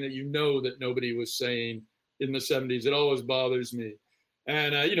says something that nobody was saying in the 70s. It always bothers me.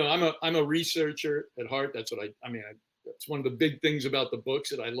 And, I'm a researcher at heart. That's what that's one of the big things about the books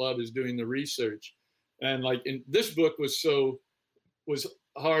that I love, is doing the research. And like in this book was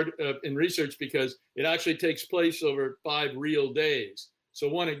hard in research because it actually takes place over 5 real days. So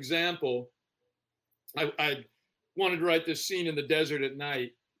one example, I wanted to write this scene in the desert at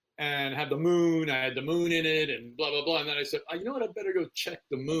night and have the moon. I had the moon in it and blah, blah, blah. And then I said, you know what? I better go check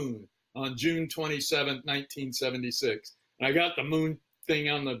the moon on June 27th, 1976. And I got the moon thing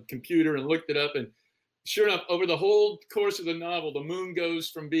on the computer and looked it up. And sure enough, over the whole course of the novel, the moon goes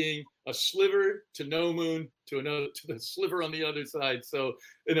from being a sliver to no moon to the sliver on the other side. So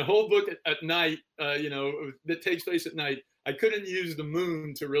in the whole book at night, that takes place at night, I couldn't use the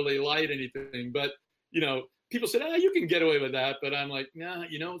moon to really light anything. But, people said, you can get away with that. But I'm like, nah,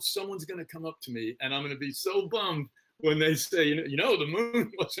 someone's going to come up to me and I'm going to be so bummed when they say, the moon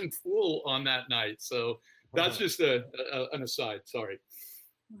wasn't full on that night. So that's just an aside. Sorry.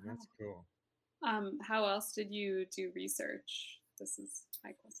 That's cool. How else did you do research? This is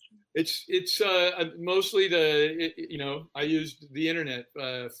my question. It's mostly I used the internet.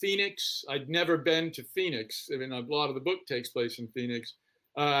 Phoenix, I'd never been to Phoenix. I mean, a lot of the book takes place in Phoenix.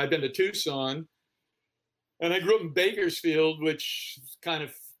 I've been to Tucson, and I grew up in Bakersfield, which is kind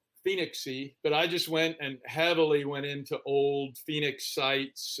of Phoenixy, but I just went heavily went into old Phoenix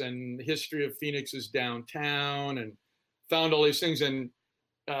sites and the history of Phoenix's downtown and found all these things. And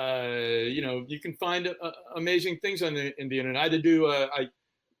you can find amazing things in the internet. I had to do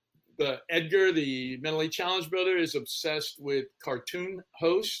Edgar, the mentally challenged brother, is obsessed with cartoon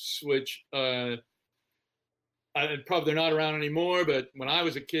hosts, which probably they're not around anymore. But when I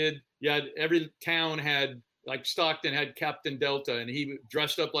was a kid, every town had, like Stockton had Captain Delta, and he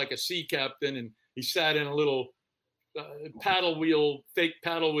dressed up like a sea captain, and he sat in a little fake paddle wheel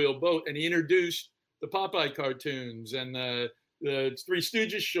boat, and he introduced the Popeye cartoons and the Three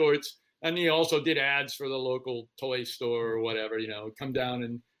Stooges shorts, and he also did ads for the local toy store or whatever. Come down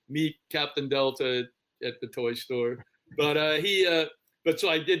and meet Captain Delta at the toy store. But so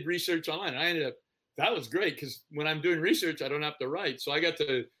I did research online. And that was great because when I'm doing research, I don't have to write, so I got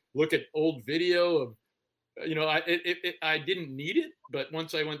to look at old video of, I didn't need it, but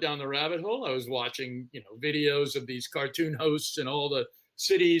once I went down the rabbit hole, I was watching, videos of these cartoon hosts in all the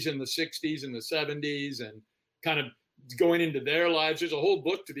cities in the 60s and the 70s and kind of going into their lives. There's a whole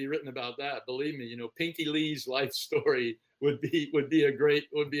book to be written about that. Believe me, Pinky Lee's life story would be a great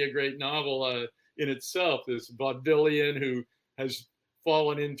novel in itself. This vaudevillian who has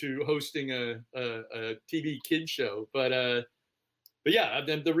fallen into hosting a TV kid show, but yeah,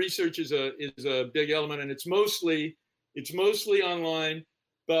 then the research is a big element, and it's mostly online.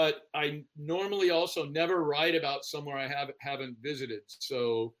 But I normally also never write about somewhere I haven't visited.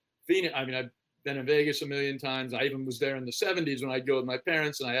 So Phoenix, I mean, I've been in Vegas a million times. I even was there in the 70s when I'd go with my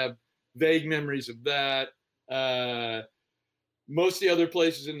parents, and I have vague memories of that. Most of the other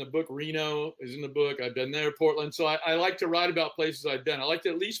places in the book, Reno is in the book. I've been there, Portland. So I like to write about places I've been. I like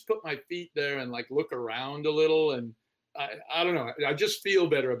to at least put my feet there and like look around a little. And I don't know, I just feel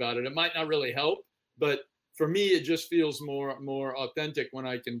better about it. It might not really help, but for me, it just feels more authentic when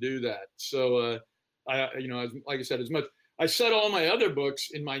I can do that. So like I said, as much, I set all my other books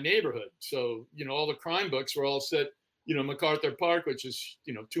in my neighborhood. So, all the crime books were all set, MacArthur Park, which is,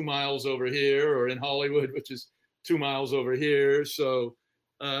 2 miles over here, or in Hollywood, which is 2 miles over here. So,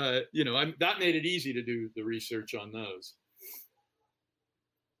 that made it easy to do the research on those.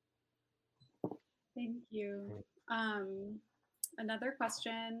 Thank you. Another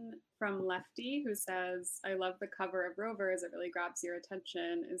question from Lefty, who says, I love the cover of Rovers. It really grabs your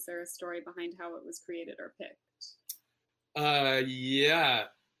attention. Is there a story behind how it was created or picked? Yeah.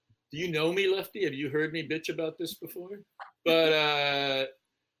 Do you know me, Lefty? Have you heard me bitch about this before? But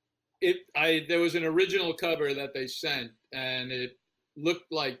there was an original cover that they sent, and it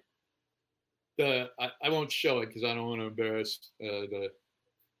looked like I won't show it because I don't want to embarrass the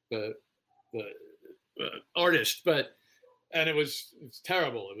artist, and it was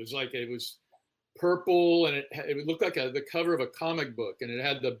terrible. It was purple, and it looked like the cover of a comic book, and it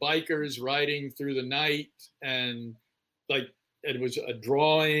had the bikers riding through the night, and like it was a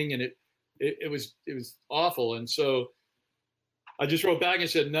drawing, and it was awful. And so I just wrote back and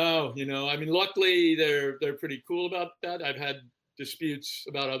said, no, I mean, luckily they're pretty cool about that. I've had disputes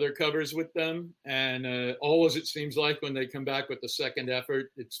about other covers with them, and always it seems like when they come back with the second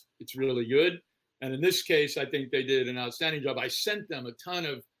effort, it's really good. And in this case, I think they did an outstanding job. I sent them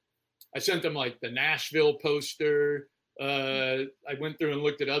like the Nashville poster. I went through and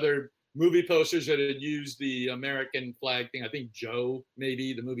looked at other movie posters that had used the American flag thing. I think Joe,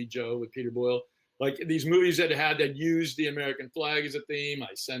 maybe the movie Joe with Peter Boyle. Like these movies that used the American flag as a theme.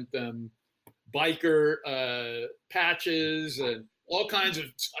 I sent them biker patches and all kinds of,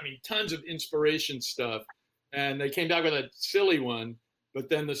 tons of inspiration stuff. And they came back with a silly one. But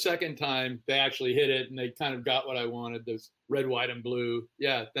then the second time they actually hit it, and they kind of got what I wanted, this red, white, and blue.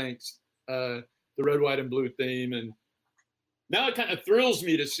 Yeah, thanks. The red, white, and blue theme. And now it kind of thrills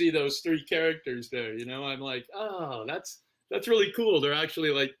me to see those three characters there. I'm like, oh, that's really cool. They're actually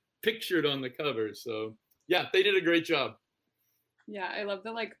like pictured on the cover. So yeah, they did a great job. Yeah, I love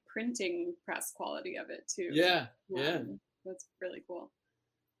the like printing press quality of it too. Yeah. That's really cool.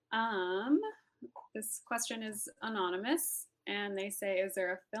 This question is anonymous. And they say, is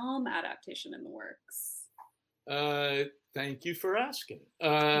there a film adaptation in the works? Thank you for asking.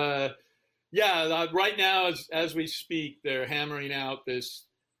 Yeah, right now, as we speak, they're hammering out a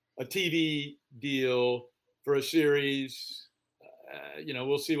TV deal for a series.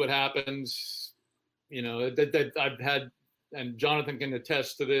 We'll see what happens. That I've had, and Jonathan can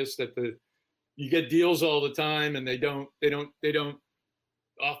attest to this, that you get deals all the time, and they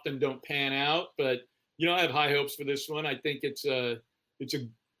often don't pan out, but. I have high hopes for this one. I think it's a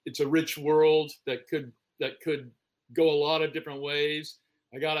rich world that could go a lot of different ways.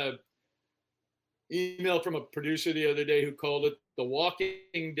 I got a email from a producer the other day who called it the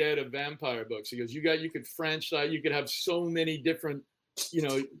Walking Dead of vampire books. He goes, you could franchise, you could have so many different,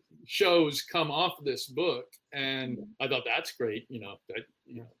 shows come off this book. And I thought that's great.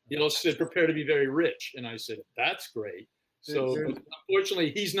 Said prepare to be very rich. And I said, that's great. So unfortunately,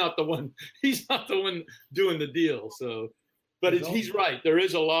 he's not the one doing the deal. So, but he's right. There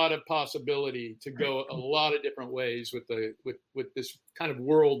is a lot of possibility to go a lot of different ways with this kind of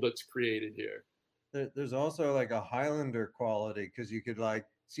world that's created here. There's also like a Highlander quality because you could like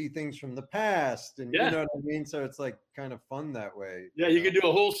see things from the past, and yeah. You know what I mean. So it's like kind of fun that way. Yeah, you could do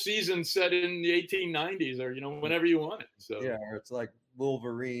a whole season set in the 1890s, or whenever you want it. So yeah, or it's like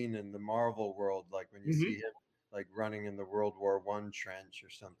Wolverine in the Marvel world, like when you see him. Like running in the World War I trench or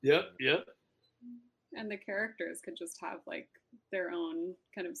something. Yep. And the characters could just have like their own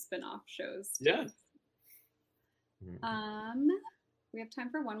kind of spin-off shows too. Yeah. We have time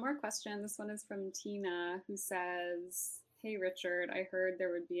for one more question. This one is from Tina, who says, "Hey Richard, I heard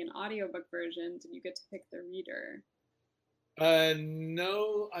there would be an audiobook version. Did you get to pick the reader?"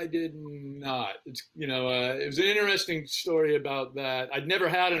 No, I did not. It's, it was an interesting story about that. I'd never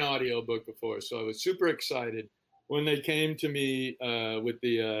had an audiobook before, so I was super excited when they came to me with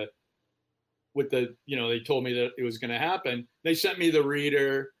the, they told me that it was going to happen. They sent me the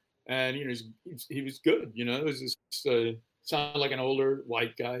reader, and he was good. It was just sounded like an older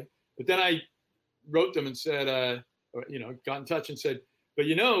white guy. But then I wrote them and said, got in touch and said, but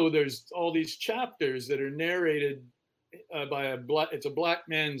there's all these chapters that are narrated by it's a black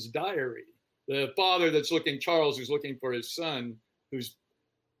man's diary. The father Charles, who's looking for his son, whose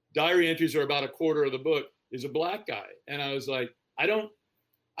diary entries are about a quarter of the book, is a black guy. And I was like, I don't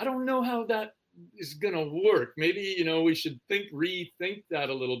know how that is gonna work. Maybe, we should rethink that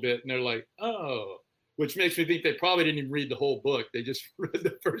a little bit. And they're like, oh, which makes me think they probably didn't even read the whole book. They just read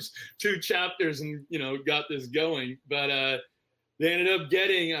the first 2 chapters and, got this going. But they ended up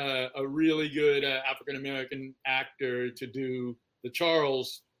getting a really good African-American actor to do the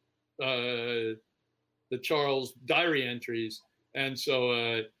Charles diary entries. And so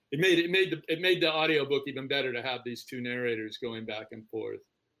it made the audiobook even better to have these 2 narrators going back and forth.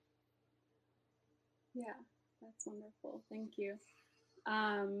 Yeah, that's wonderful. Thank you.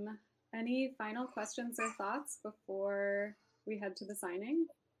 Any final questions or thoughts before we head to the signing?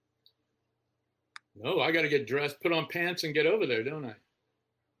 No, I got to get dressed, put on pants, and get over there, don't I?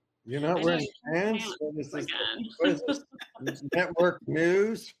 You're not wearing pants? What is this? Network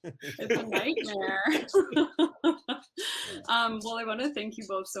news? It's a nightmare. Well, I want to thank you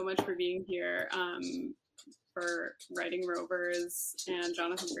both so much for being here, for writing Rovers, and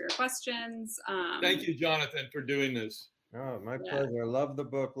Jonathan for your questions. Thank you, Jonathan, for doing this. Oh, my pleasure. I love the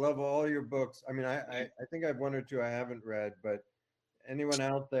book. Love all your books. I mean, I think I have 1 or 2 I haven't read, but anyone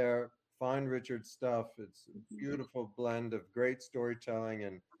out there, find Richard's stuff. It's a beautiful blend of great storytelling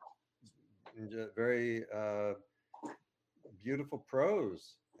and very beautiful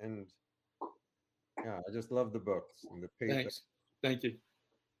prose. And yeah, I just love the books and the paper. Thanks. Thank you.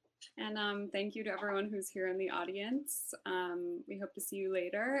 And thank you to everyone who's here in the audience. We hope to see you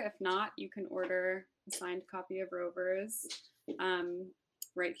later. If not, you can order a signed copy of Rovers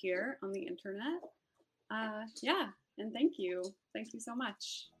right here on the internet. And thank you. Thank you so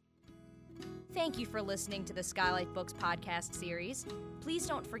much. Thank you for listening to the Skylight Books podcast series. Please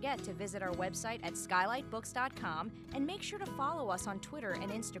don't forget to visit our website at skylightbooks.com and make sure to follow us on Twitter and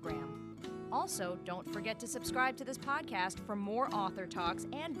Instagram. Also, don't forget to subscribe to this podcast for more author talks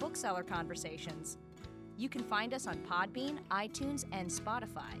and bookseller conversations. You can find us on Podbean, iTunes, and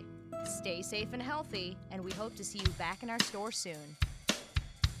Spotify. Stay safe and healthy, and we hope to see you back in our store soon.